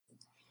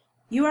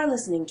You are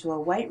listening to a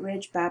White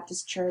Ridge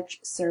Baptist Church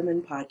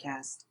sermon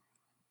podcast.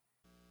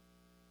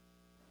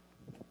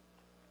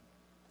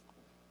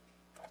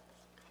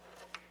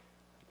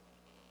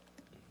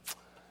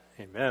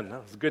 Amen.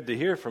 That was good to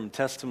hear from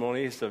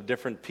testimonies of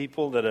different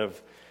people that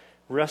have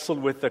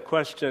wrestled with the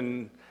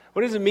question,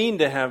 what does it mean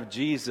to have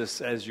Jesus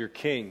as your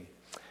king?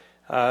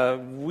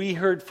 We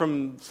heard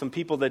from some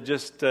people that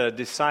just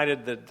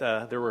decided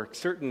that there were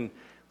certain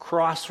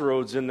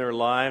crossroads in their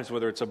lives,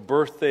 whether it's a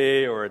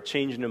birthday or a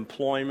change in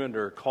employment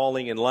or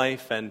calling in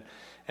life, and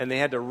they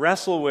had to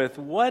wrestle with,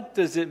 what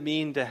does it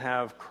mean to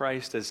have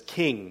Christ as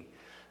king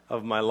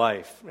of my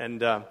life?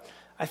 And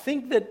I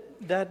think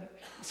that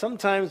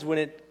sometimes when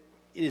it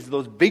is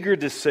those bigger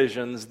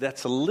decisions,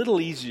 that's a little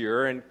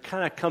easier and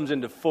kind of comes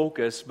into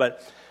focus,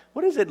 but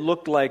what does it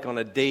look like on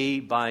a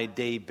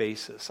day-by-day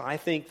basis? I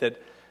think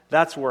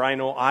that's where I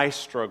know I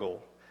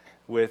struggle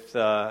with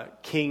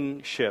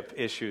kingship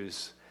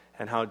issues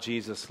and how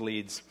Jesus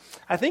leads.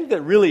 I think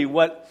that really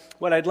what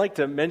I'd like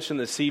to mention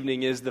this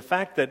evening is the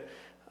fact that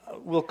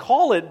we'll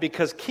call it,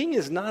 because king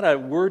is not a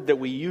word that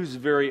we use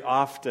very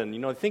often. You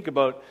know, think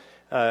about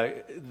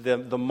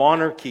the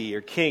monarchy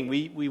or king.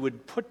 We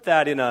would put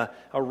that in a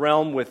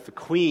realm with the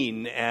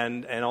Queen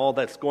and all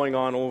that's going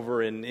on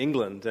over in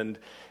England.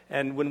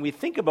 And when we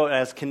think about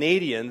as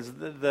Canadians,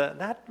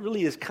 that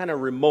really is kind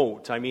of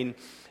remote. I mean,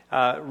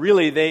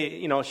 really,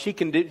 she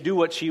can do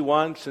what she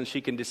wants and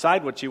she can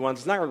decide what she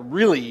wants. It's not going to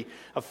really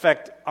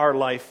affect our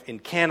life in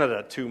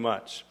Canada too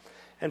much.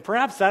 And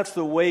perhaps that's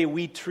the way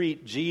we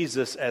treat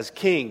Jesus as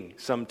king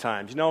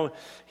sometimes. You know,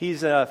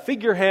 he's a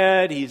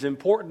figurehead, he's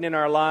important in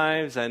our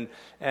lives, and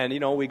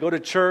we go to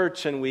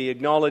church and we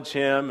acknowledge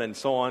him and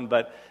so on,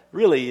 but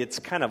really it's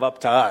kind of up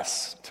to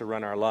us to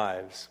run our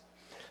lives.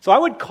 So I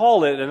would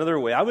call it another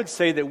way. I would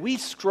say that we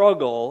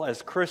struggle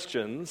as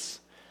Christians,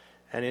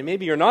 and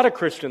maybe you're not a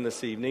Christian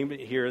this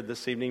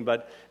evening,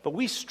 but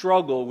we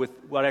struggle with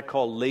what I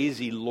call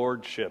lazy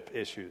lordship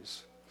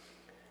issues.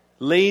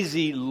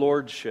 Lazy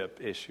lordship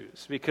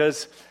issues.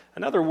 Because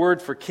another word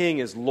for king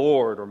is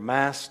lord or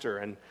master,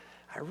 and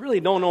I really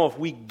don't know if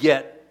we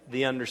get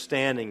the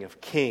understanding of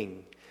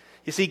king.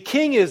 You see,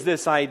 king is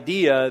this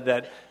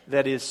idea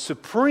that is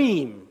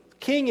supreme.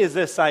 King is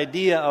this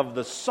idea of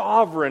the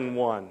sovereign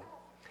one.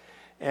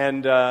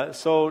 And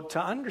so to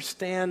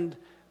understand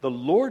the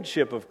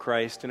lordship of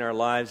Christ in our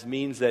lives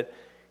means that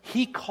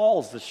he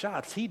calls the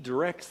shots, he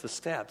directs the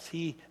steps,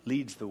 he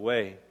leads the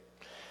way.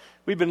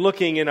 We've been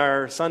looking in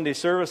our Sunday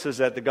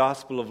services at the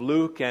Gospel of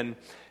Luke, and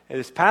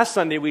this past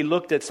Sunday we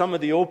looked at some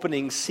of the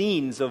opening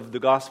scenes of the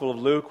Gospel of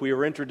Luke. We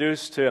were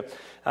introduced to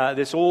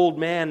this old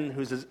man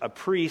who's a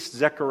priest,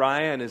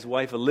 Zechariah, and his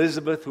wife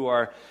Elizabeth, who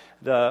are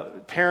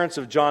the parents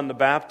of John the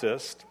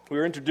Baptist. We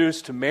were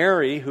introduced to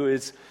Mary, who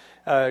is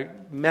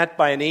met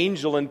by an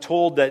angel and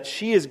told that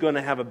she is going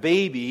to have a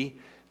baby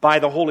by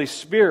the Holy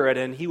Spirit,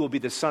 and he will be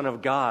the Son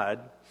of God.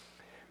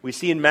 We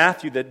see in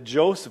Matthew that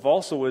Joseph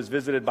also was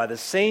visited by the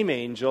same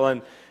angel,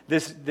 and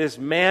this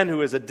man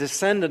who is a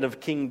descendant of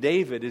King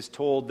David is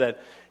told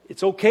that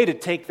it's okay to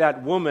take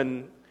that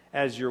woman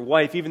as your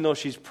wife, even though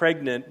she's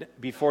pregnant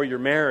before your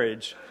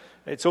marriage.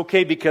 It's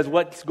okay because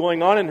what's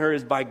going on in her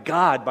is by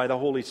God, by the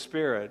Holy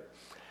Spirit.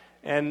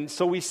 And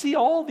so we see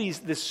all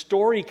this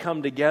story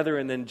come together,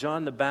 and then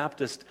John the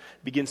Baptist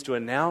begins to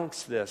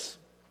announce this.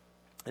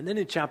 And then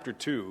in chapter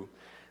 2,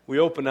 we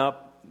open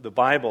up the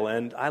Bible,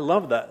 and I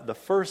love the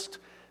first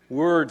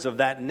words of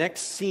that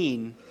next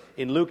scene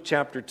in Luke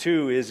chapter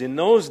 2 is, in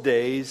those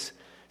days,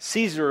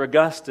 Caesar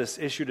Augustus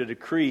issued a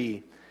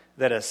decree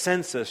that a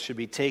census should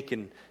be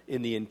taken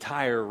in the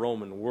entire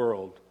Roman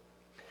world.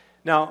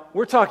 Now,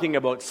 we're talking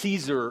about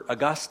Caesar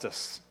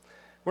Augustus.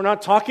 We're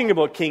not talking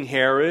about King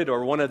Herod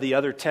or one of the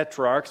other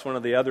tetrarchs, one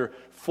of the other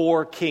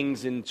 4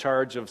 kings in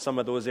charge of some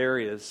of those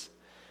areas.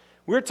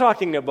 We're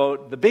talking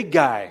about the big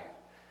guy,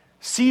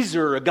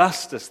 Caesar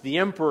Augustus, the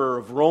emperor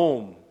of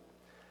Rome.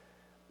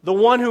 The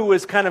one who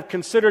was kind of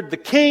considered the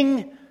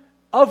king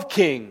of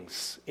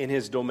kings in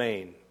his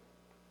domain.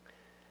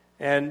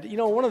 And,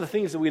 one of the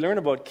things that we learn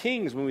about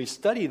kings when we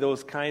study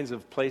those kinds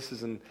of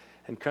places and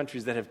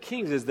countries that have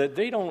kings is that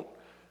they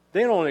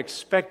don't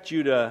expect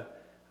you to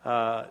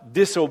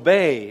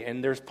disobey,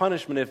 and there's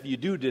punishment if you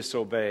do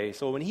disobey.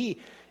 So when he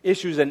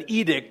issues an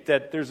edict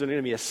that there's going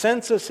to be a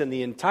census in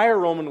the entire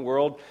Roman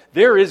world,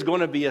 there is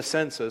going to be a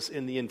census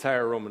in the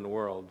entire Roman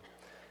world.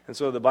 And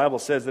so the Bible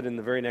says that in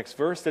the very next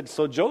verse, that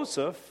so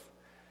Joseph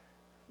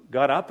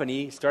got up and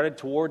he started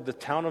toward the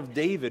town of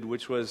David,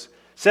 which was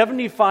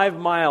 75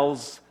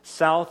 miles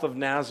south of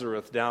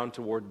Nazareth down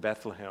toward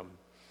Bethlehem.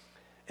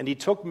 And he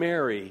took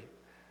Mary,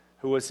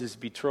 who was his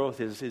betrothed,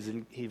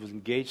 he was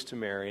engaged to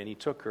Mary, and he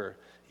took her,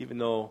 even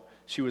though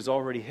she was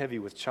already heavy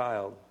with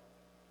child.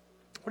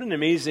 What an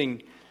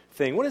amazing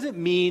thing. What does it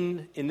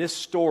mean in this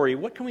story?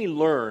 What can we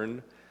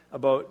learn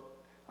about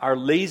our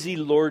lazy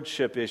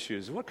lordship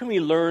issues? What can we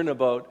learn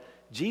about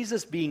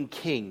Jesus being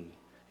king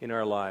in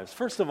our lives?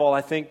 First of all,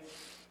 I think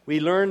we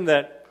learn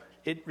that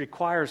it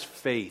requires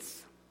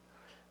faith.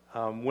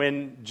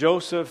 When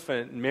Joseph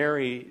and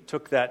Mary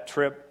took that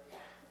trip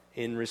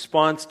in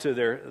response to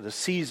the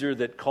Caesar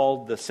that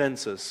called the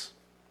census.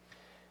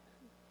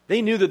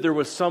 They knew that there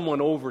was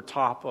someone over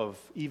top of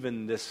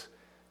even this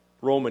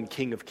Roman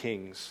King of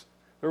Kings.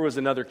 There was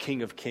another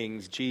King of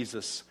Kings,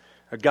 Jesus.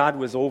 God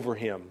was over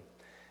him.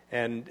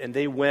 And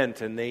they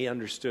went and they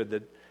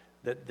understood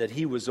that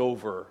he was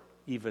over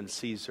even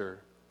Caesar.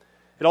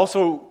 It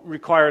also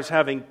requires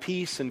having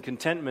peace and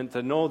contentment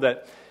to know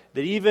that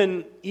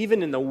even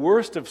in the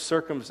worst of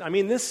circumstances, I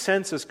mean, this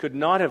census could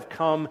not have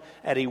come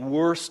at a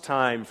worse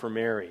time for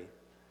Mary.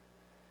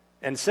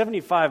 And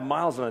 75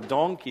 miles on a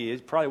donkey,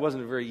 it probably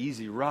wasn't a very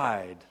easy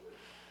ride.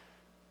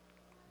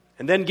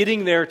 And then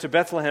getting there to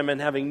Bethlehem and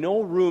having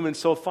no room, and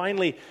so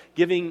finally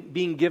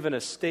being given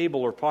a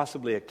stable or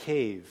possibly a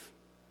cave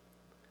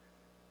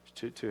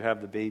to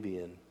have the baby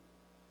in.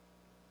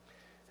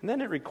 And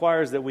then it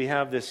requires that we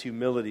have this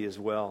humility as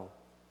well.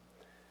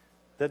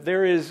 That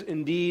there is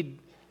indeed,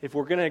 if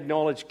we're going to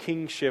acknowledge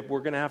kingship, we're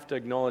going to have to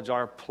acknowledge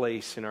our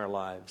place in our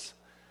lives.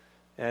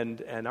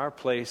 And our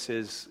place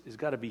is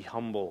got to be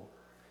humble,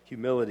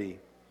 humility.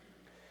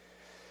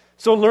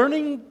 So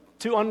learning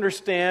to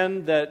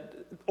understand that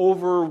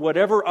over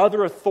whatever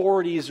other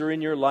authorities are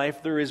in your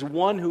life, there is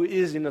one who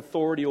is in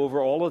authority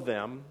over all of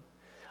them.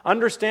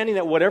 Understanding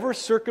that whatever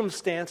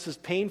circumstances,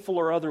 painful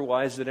or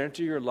otherwise, that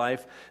enter your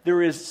life,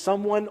 there is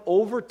someone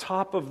over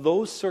top of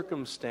those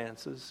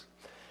circumstances.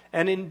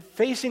 And in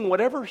facing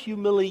whatever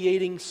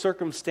humiliating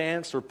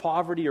circumstance or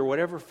poverty or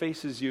whatever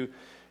faces you,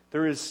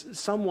 there is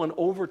someone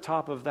over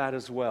top of that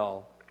as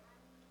well.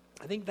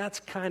 I think that's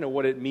kind of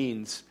what it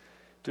means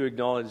to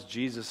acknowledge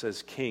Jesus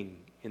as King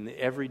in the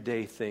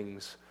everyday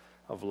things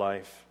of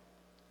life.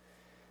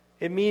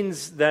 It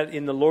means that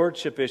in the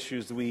lordship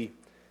issues, we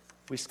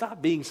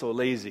stop being so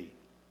lazy.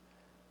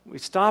 We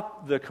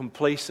stop the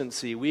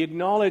complacency. We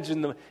acknowledge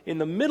in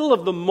the middle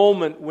of the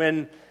moment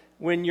when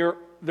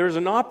there's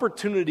an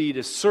opportunity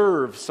to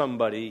serve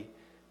somebody,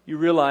 you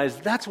realize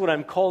that's what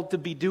I'm called to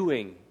be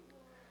doing,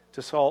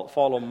 to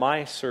follow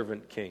my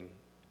servant king.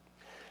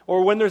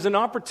 Or when there's an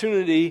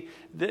opportunity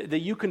that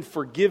you can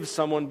forgive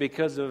someone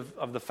because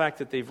of the fact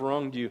that they've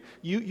wronged you,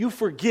 you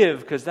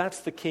forgive because that's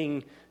the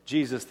King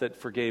Jesus that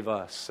forgave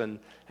us. And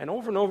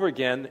over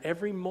again,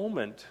 every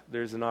moment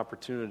there's an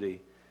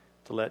opportunity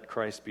to let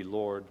Christ be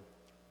Lord.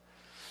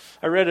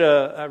 I read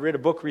a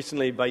book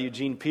recently by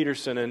Eugene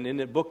Peterson, and in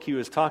the book he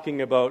was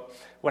talking about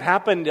what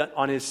happened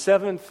in his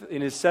seventh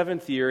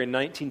year in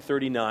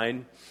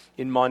 1939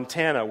 in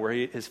Montana, where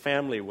his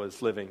family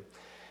was living.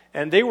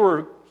 And they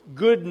were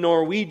good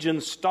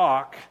Norwegian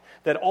stock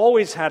that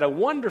always had a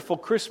wonderful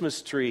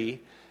Christmas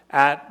tree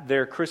at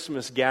their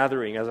Christmas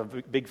gathering as a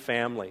big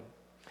family.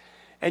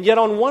 And yet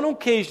on one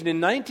occasion in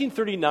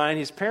 1939,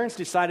 his parents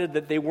decided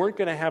that they weren't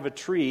going to have a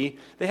tree.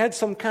 They had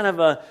some kind of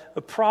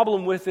a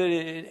problem with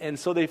it, and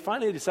so they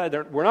finally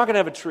decided we're not going to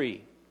have a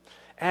tree.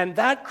 And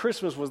that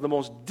Christmas was the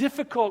most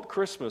difficult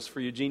Christmas for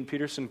Eugene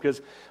Peterson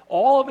because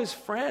all of his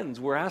friends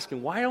were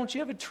asking, why don't you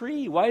have a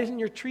tree? Why isn't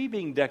your tree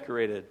being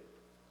decorated?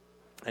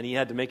 And he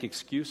had to make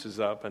excuses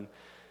up, and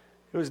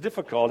it was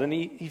difficult. And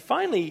he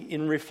finally,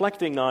 in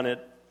reflecting on it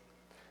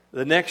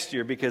the next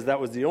year, because that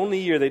was the only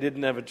year they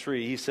didn't have a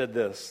tree, he said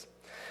this: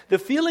 "The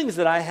feelings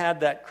that I had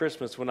that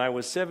Christmas when I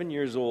was 7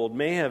 years old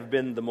may have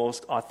been the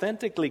most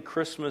authentically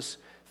Christmas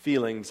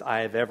feelings I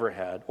have ever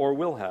had or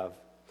will have.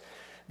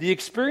 The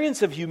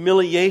experience of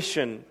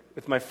humiliation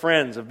with my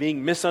friends, of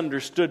being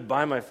misunderstood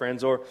by my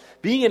friends, or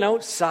being an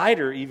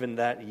outsider even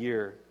that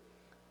year,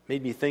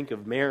 made me think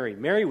of Mary.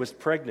 Mary was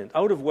pregnant,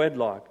 out of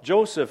wedlock.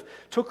 Joseph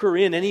took her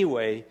in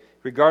anyway,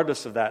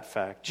 regardless of that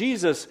fact.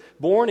 Jesus,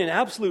 born in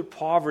absolute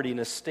poverty in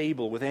a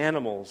stable with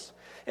animals.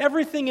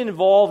 Everything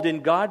involved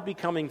in God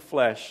becoming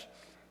flesh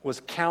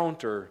was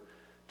counter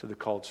to the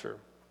culture."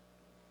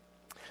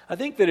 I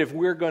think that if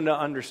we're going to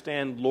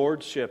understand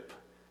lordship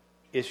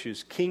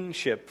issues,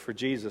 kingship for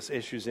Jesus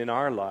issues in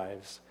our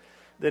lives,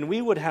 then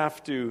we would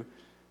have to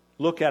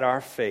look at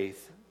our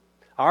faith.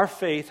 Our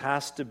faith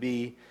has to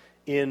be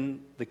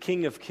in the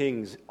King of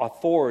Kings'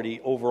 authority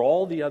over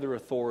all the other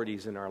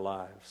authorities in our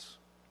lives.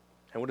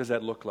 And what does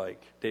that look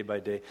like day by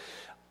day?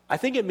 I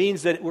think it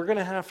means that we're going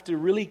to have to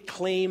really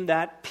claim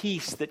that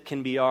peace that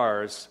can be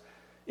ours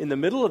in the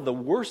middle of the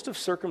worst of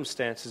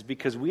circumstances,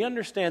 because we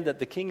understand that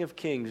the King of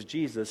Kings,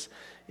 Jesus,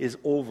 is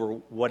over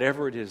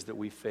whatever it is that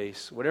we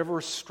face, whatever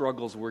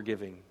struggles we're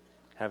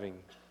having.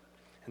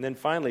 And then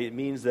finally, it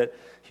means that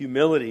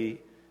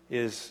humility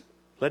is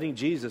letting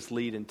Jesus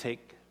lead and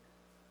take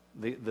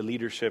the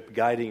leadership,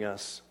 guiding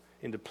us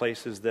into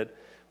places that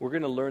we're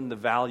going to learn the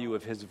value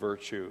of his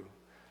virtue,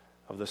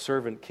 of the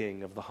servant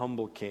king, of the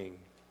humble king.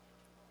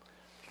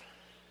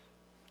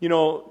 You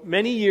know,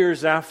 many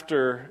years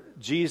after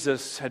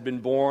Jesus had been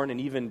born and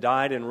even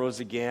died and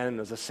rose again and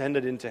was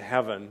ascended into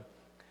heaven,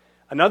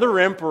 another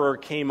emperor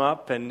came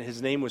up, and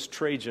his name was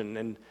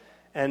Trajan.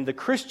 And the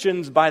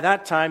Christians by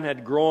that time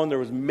had grown. There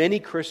was many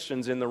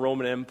Christians in the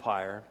Roman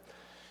Empire.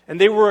 And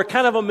they were a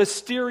kind of a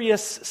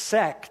mysterious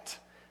sect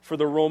for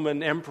the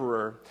Roman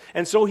emperor.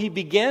 And so he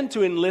began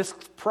to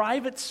enlist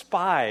private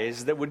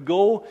spies that would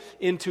go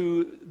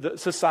into the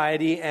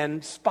society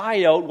and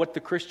spy out what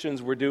the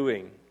Christians were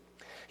doing.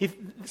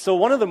 So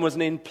one of them was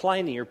named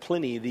Pliny,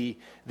 the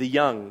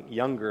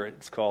younger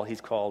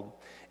he's called.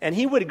 And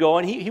he would go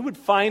and he would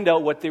find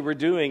out what they were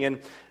doing.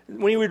 And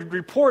when he would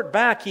report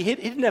back, he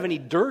didn't have any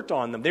dirt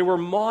on them. They were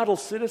model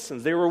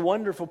citizens. They were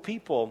wonderful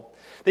people.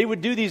 They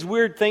would do these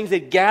weird things.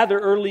 They'd gather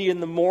early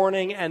in the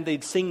morning and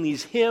they'd sing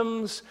these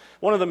hymns.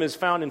 One of them is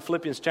found in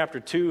Philippians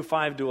chapter 2,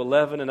 5 to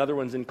 11. Another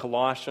one's in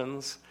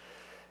Colossians.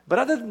 But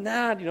other than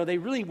that, they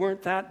really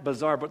weren't that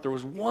bizarre. But there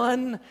was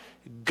one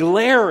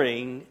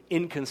glaring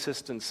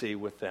inconsistency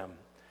with them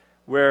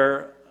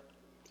where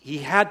he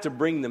had to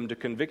bring them to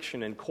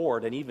conviction in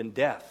court and even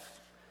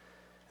death.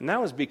 And that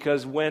was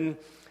because when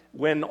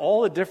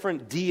all the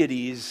different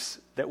deities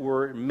that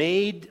were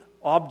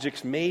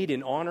objects made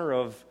in honor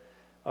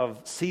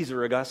of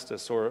Caesar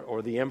Augustus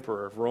or the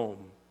emperor of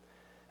Rome,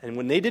 and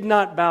when they did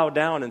not bow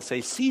down and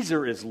say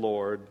Caesar is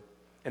Lord,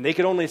 and they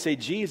could only say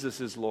Jesus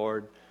is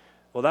Lord,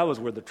 well, that was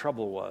where the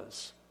trouble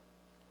was.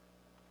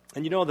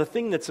 And the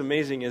thing that's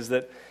amazing is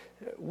that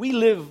we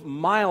live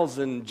miles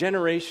and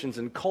generations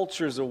and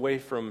cultures away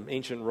from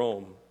ancient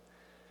Rome.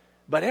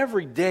 But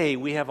every day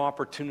we have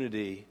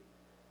opportunity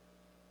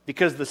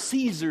because the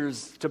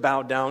Caesars to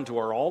bow down to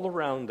are all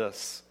around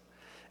us.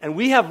 And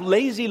we have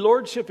lazy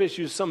lordship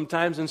issues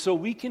sometimes, and so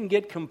we can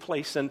get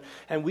complacent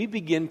and we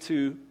begin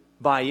to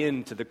buy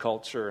into the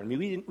culture. And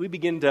we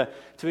begin to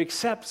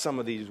accept some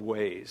of these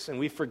ways. And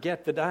we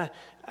forget that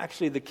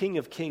actually the King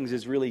of Kings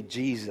is really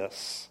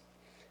Jesus.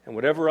 And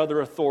whatever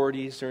other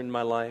authorities are in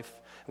my life,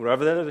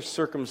 whatever other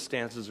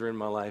circumstances are in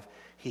my life,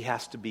 he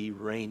has to be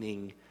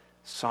reigning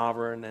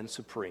sovereign and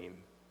supreme.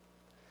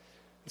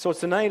 So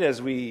tonight,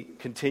 as we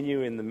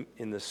continue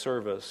in the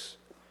service,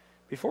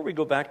 before we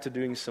go back to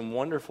doing some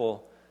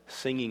wonderful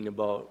singing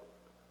about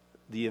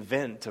the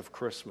event of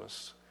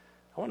Christmas,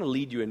 I want to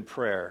lead you in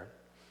prayer.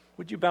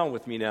 Would you bow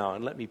with me now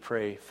and let me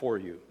pray for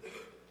you?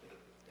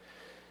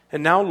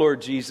 And now,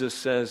 Lord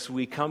Jesus, as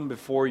we come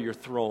before your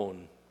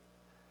throne,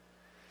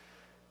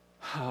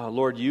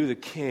 Lord, you the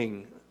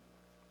King,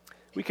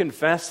 we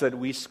confess that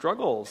we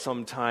struggle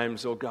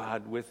sometimes, oh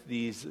God, with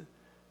the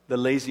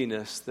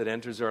laziness that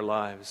enters our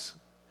lives.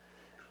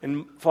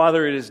 And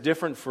Father, it is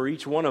different for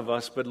each one of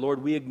us, but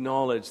Lord, we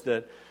acknowledge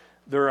that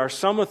there are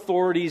some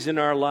authorities in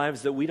our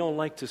lives that we don't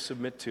like to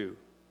submit to.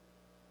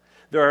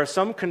 There are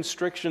some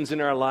constrictions in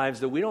our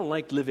lives that we don't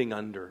like living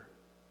under.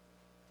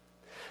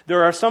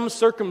 There are some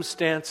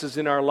circumstances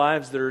in our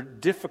lives that are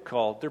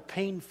difficult, they're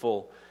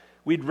painful.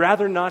 We'd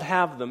rather not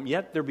have them,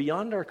 yet they're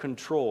beyond our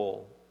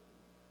control.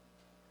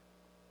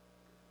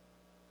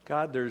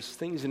 God, there's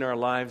things in our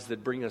lives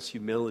that bring us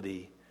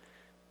humility.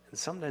 And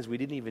sometimes we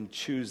didn't even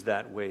choose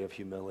that way of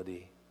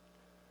humility.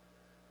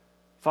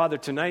 Father,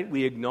 tonight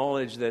we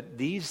acknowledge that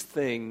these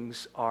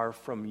things are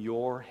from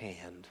your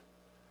hand.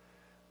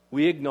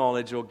 We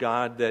acknowledge, oh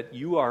God, that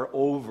you are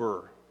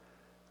over.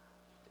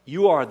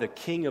 You are the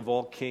King of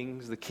all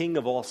kings, the King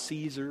of all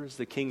Caesars,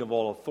 the King of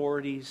all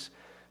authorities,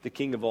 the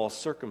King of all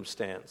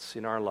circumstance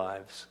in our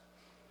lives.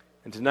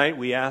 And tonight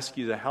we ask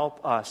you to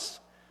help us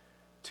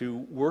to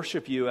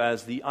worship you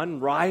as the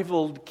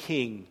unrivaled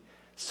King,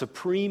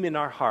 supreme in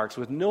our hearts,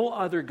 with no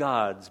other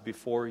gods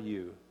before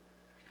you.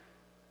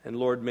 And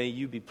Lord, may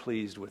you be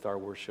pleased with our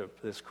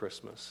worship this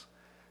Christmas.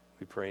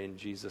 We pray in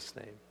Jesus'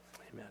 name.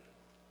 Amen.